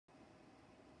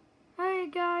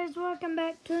guys, welcome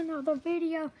back to another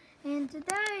video, and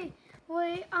today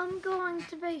I'm going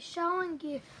to be showing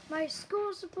you my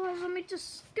school supplies. Let me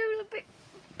just scoot a bit.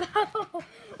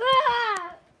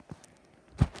 Ah!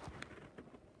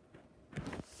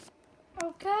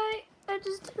 Okay, I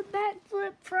just did a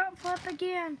backflip, front flip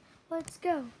again. Let's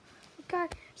go. Okay,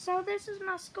 so this is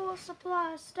my school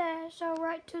supply stash. All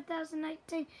right,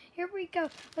 2018. Here we go.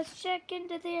 Let's check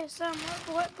into this.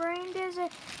 What brand is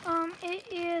it? It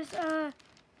is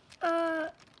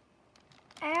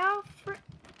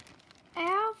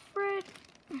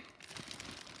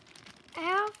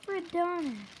Alfred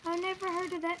Dunner. I've never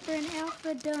heard of that brand,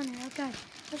 Alfred Dunner. Okay,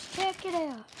 let's check it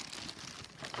out.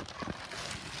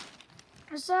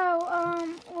 So,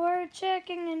 we're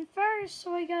checking in first.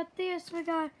 So we got this. We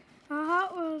got a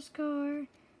Hot Wheels car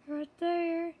right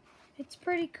there. It's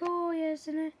pretty cool,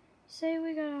 isn't it? See,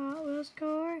 we got a Hot Wheels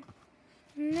car.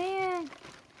 And then,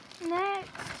 next,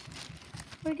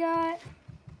 we got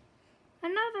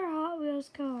another Hot Wheels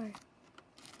car.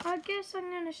 I guess I'm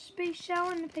going to be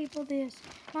showing the people this.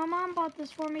 My mom bought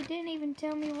this for me, didn't even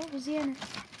tell me what was in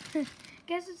it.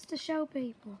 Guess it's to show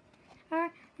people.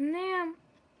 Alright, and then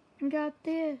we got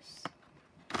this.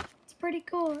 It's pretty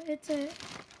cool.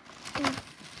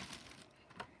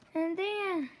 And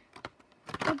then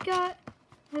we got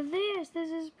this.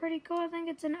 This is pretty cool. I think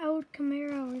it's an old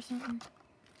Camaro or something.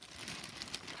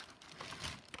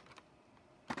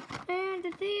 And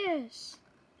this.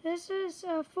 This is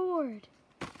a Ford.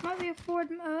 Might be a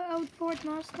old Ford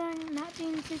Mustang,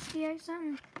 1968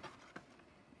 something.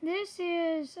 This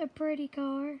is a pretty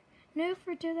car. New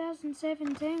for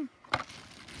 2017.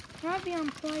 Might be on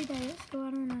play day at school,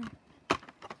 I don't know.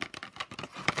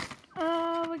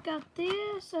 We got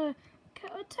this.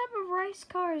 What type of race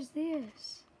car is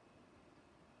this?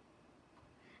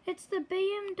 It's the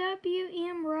BMW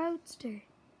M Roadster.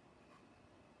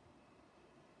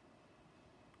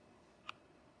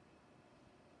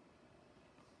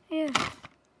 Yeah.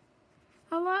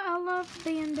 I love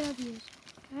BMWs.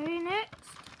 Okay, next.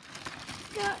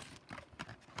 Got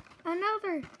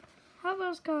another Hot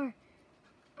Wheels car.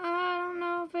 I don't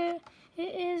know if it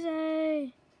is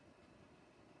a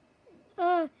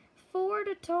Ford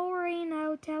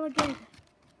Torino Tailgate.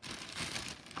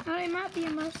 Oh, it might be a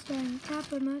Mustang,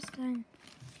 type of Mustang.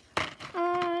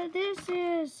 This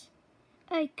is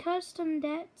a custom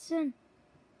Datsun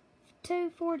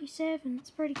 247. It's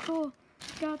pretty cool.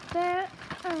 Got that.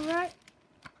 Alright.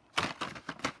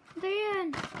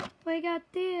 Then we got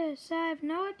this. I have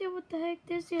no idea what the heck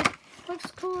this is.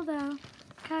 Looks cool though.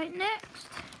 Okay, next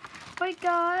we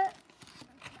got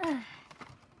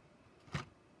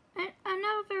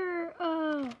another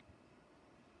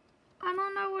I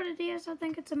don't know what it is. I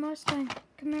think it's a Mustang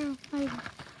Camaro, maybe.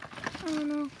 I don't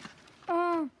know.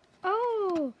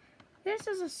 Oh, this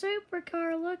is a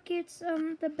supercar. Look, it's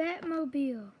the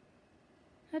Batmobile.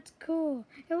 That's cool.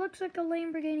 It looks like a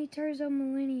Lamborghini Terzo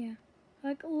Millenia.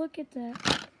 Like, look at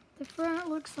that. The front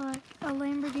looks like a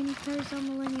Lamborghini Terzo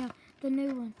Millenia, the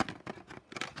new one.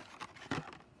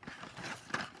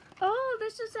 Oh,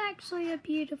 this is actually a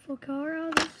beautiful car.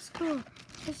 Oh, this is cool.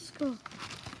 This is cool.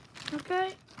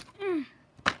 Okay.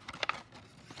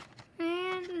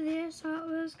 And this Hot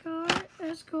Wheels car.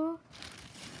 That's cool.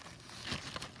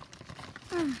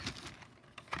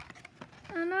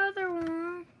 Another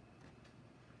one.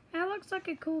 That looks like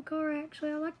a cool car,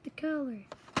 actually. I like the color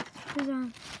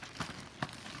design.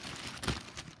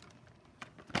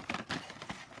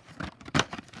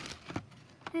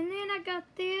 And then I got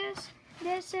this.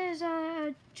 This is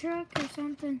a truck or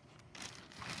something.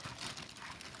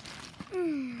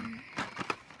 And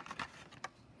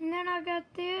then I got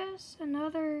this,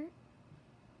 another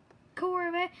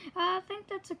Corvette. I think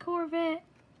that's a Corvette.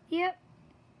 Yep.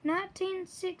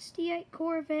 1968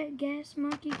 Corvette Gas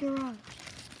Monkey Garage.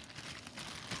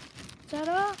 Is that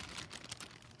all?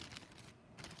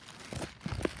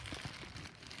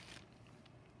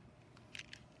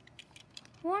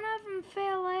 One of them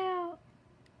fell out.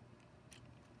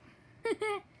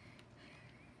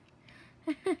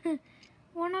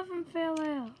 One of them fell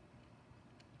out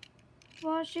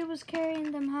while she was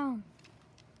carrying them home.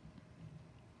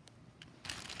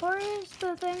 Where is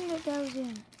the thing that goes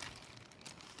in?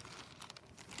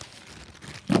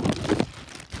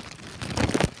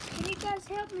 Can you guys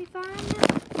help me find it?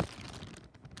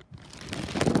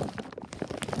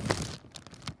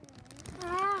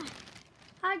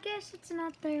 I guess it's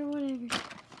not there, whatever.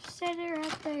 Just set it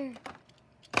right there.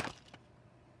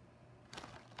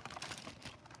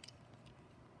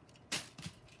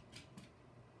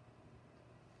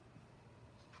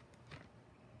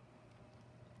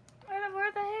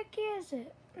 Where the heck is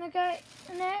it? Okay,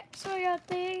 next we got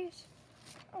these.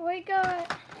 we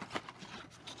got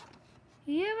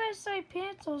USA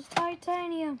Pencils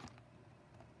Titanium.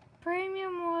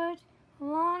 Premium wood,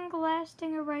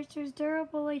 long-lasting erasers,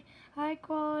 durably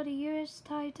high-quality US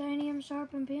titanium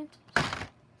sharpened pencils.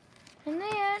 And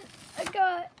then I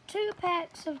got 2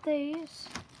 packs of these.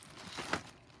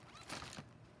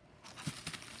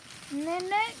 And then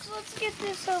next, let's get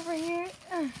this over here.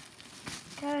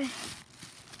 Okay.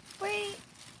 We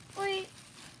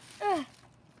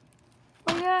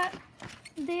got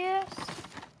this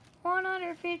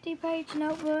 150-page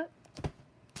notebook.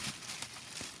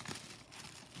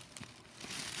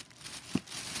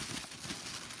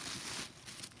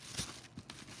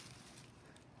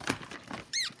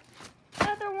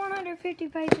 Another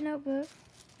 150-page notebook.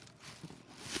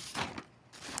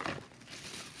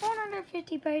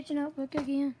 150-page notebook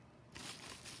again.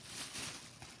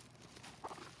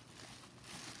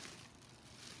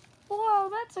 Whoa,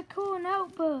 that's a cool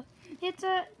notebook. It's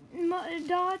a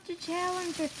Dodge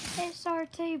Challenger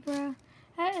SRT, bro.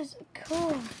 That is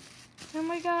cool. And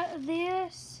we got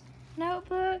this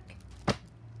notebook.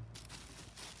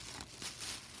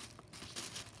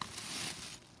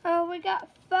 Oh, we got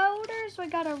folders. We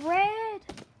got a red,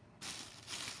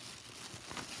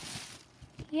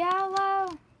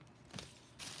 yellow,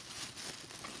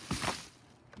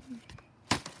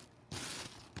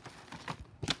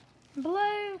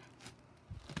 blue,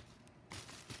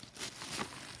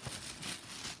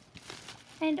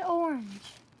 and orange.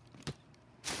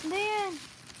 Then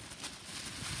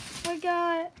we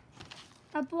got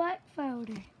a black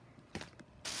folder.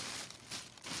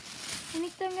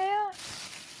 Anything else?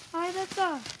 Alright, that's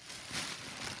all.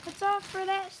 That's all for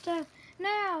that stuff.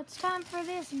 Now it's time for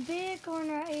this big one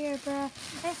right here, bro.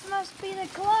 This must be the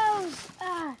clothes.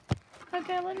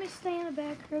 Okay, let me stay in the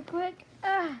back real quick.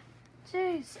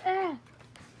 Jeez.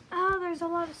 Oh, there's a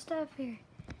lot of stuff here.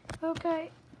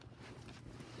 Okay.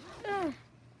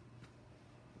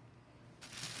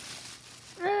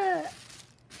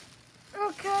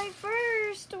 Okay,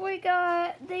 first we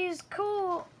got these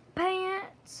cool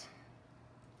pants.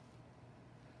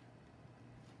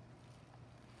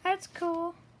 That's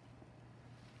cool.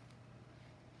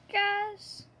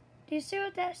 Guys, do you see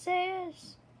what that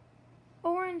says?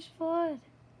 Orange Flood.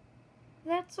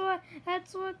 That's what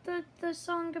the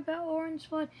song about Orange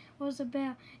Flood was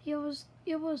about. It was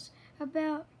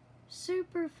about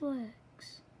Superflex.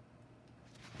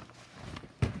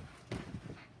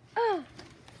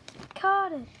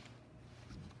 Caught it.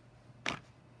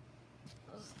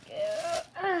 Let's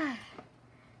go.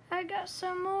 I got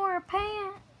some more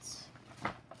pants.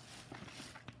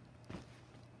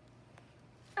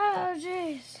 Oh,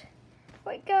 jeez.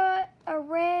 We got a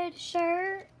red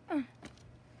shirt.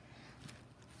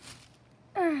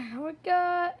 We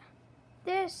got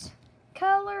this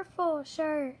colorful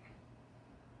shirt.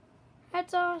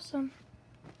 That's awesome.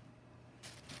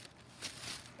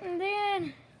 And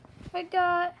then we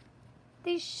got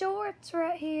these shorts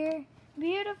right here.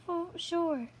 Beautiful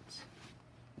shorts.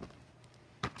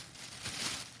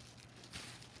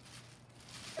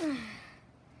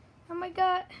 And we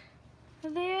got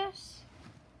this.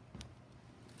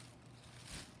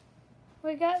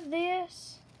 We got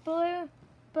this blue,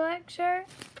 black shirt.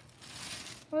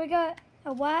 We got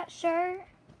a white shirt.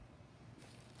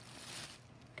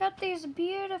 Got these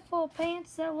beautiful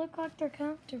pants that look like they're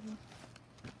comfortable.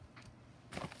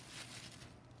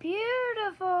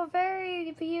 Beautiful,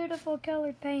 very beautiful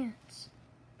colored pants.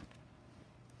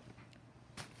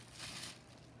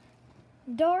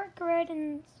 Dark red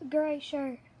and gray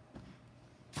shirt.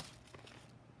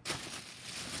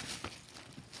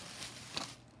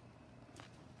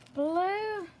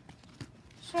 Blue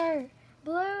shirt.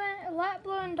 Blue and light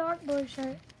blue and dark blue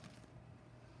shirt.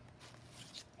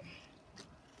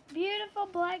 Beautiful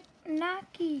black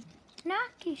Nike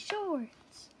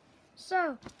shorts.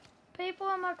 So,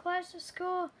 people in my class at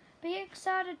school, be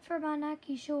excited for my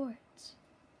Nike shorts.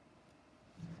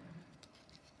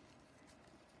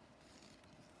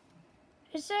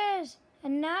 It says a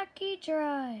Nike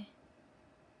Dry.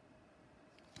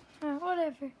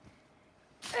 Whatever.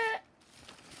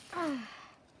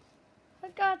 I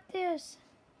got this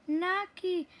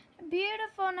Nike,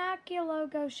 beautiful Nike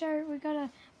logo shirt. We got a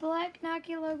black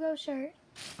Nike logo shirt.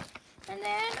 And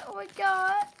then we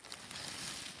got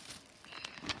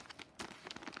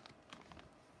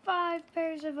 5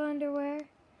 pairs of underwear.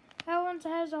 That one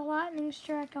has a lightning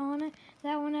strike on it.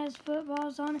 That one has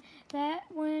footballs on it. That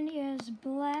one is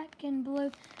black and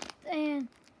blue. And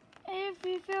if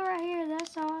you feel right here,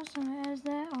 that's awesome. It has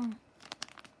that on it.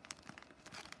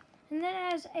 And then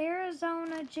it has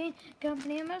Arizona Jean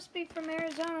Company. It must be from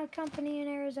Arizona Company in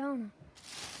Arizona.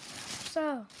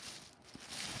 So,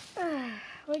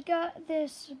 we got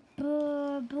this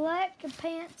black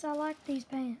pants. I like these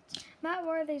pants. Might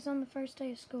wear these on the first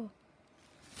day of school.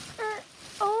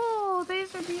 Oh,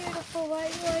 these are beautiful.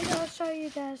 Wait, I'll show you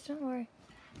guys. Don't worry.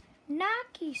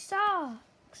 Nike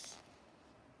socks.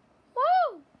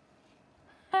 Woo!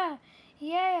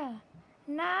 Yeah,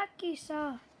 Nike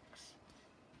socks.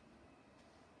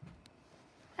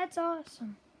 That's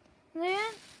awesome.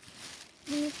 Then,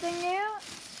 anything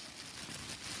else?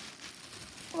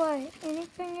 Wait,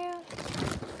 anything else?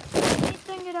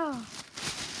 Anything at all?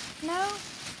 No?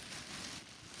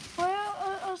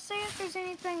 Well, I'll see if there's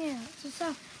anything else.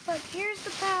 So, look, here's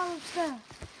the pile of stuff.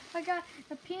 I got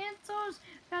the pencils,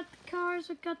 got the cars,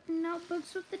 we got the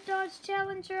notebooks with the Dodge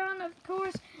Challenger on, of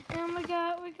course, and we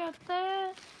got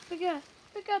that.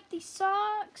 We got these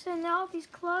socks and all these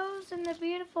clothes and the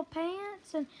beautiful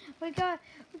pants, and we got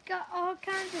all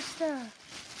kinds of stuff.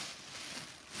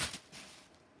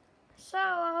 So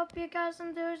I hope you guys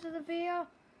enjoyed the video.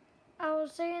 I will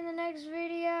see you in the next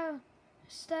video.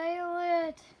 Stay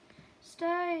lit.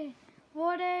 Stay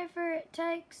whatever it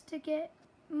takes to get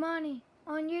money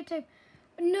on YouTube.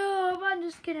 No, I'm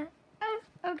just kidding. Oh,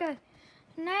 okay.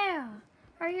 Now,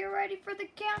 are you ready for the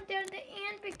countdown to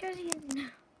end? Because you know.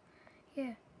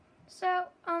 Yeah. So,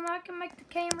 I can make the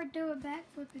camera do a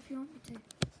backflip if you want me to.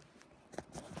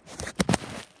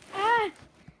 Ah!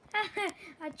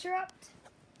 I dropped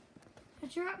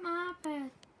my iPad.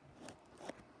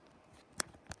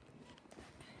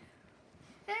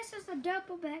 This is a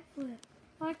double backflip.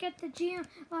 Like at the gym,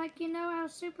 like you know how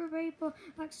super people,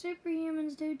 like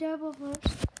superhumans do double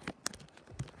flips.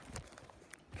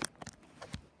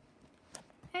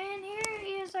 And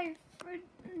here is a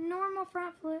normal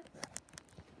front flip.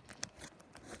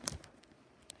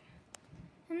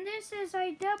 And this is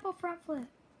a double front flip.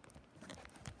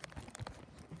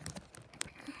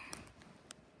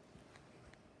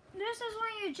 This is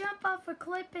when you jump off a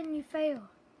cliff and you fail.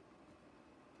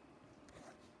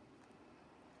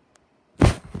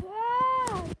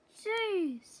 Whoa!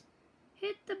 Jeez!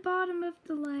 Hit the bottom of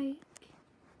the lake.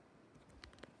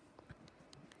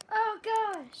 Oh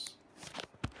gosh!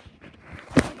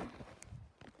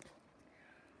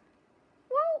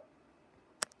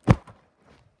 Woo!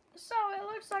 So it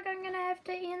looks like I'm gonna have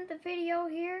to end the video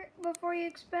here before you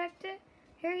expect it.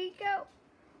 Here you go.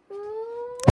 Ooh.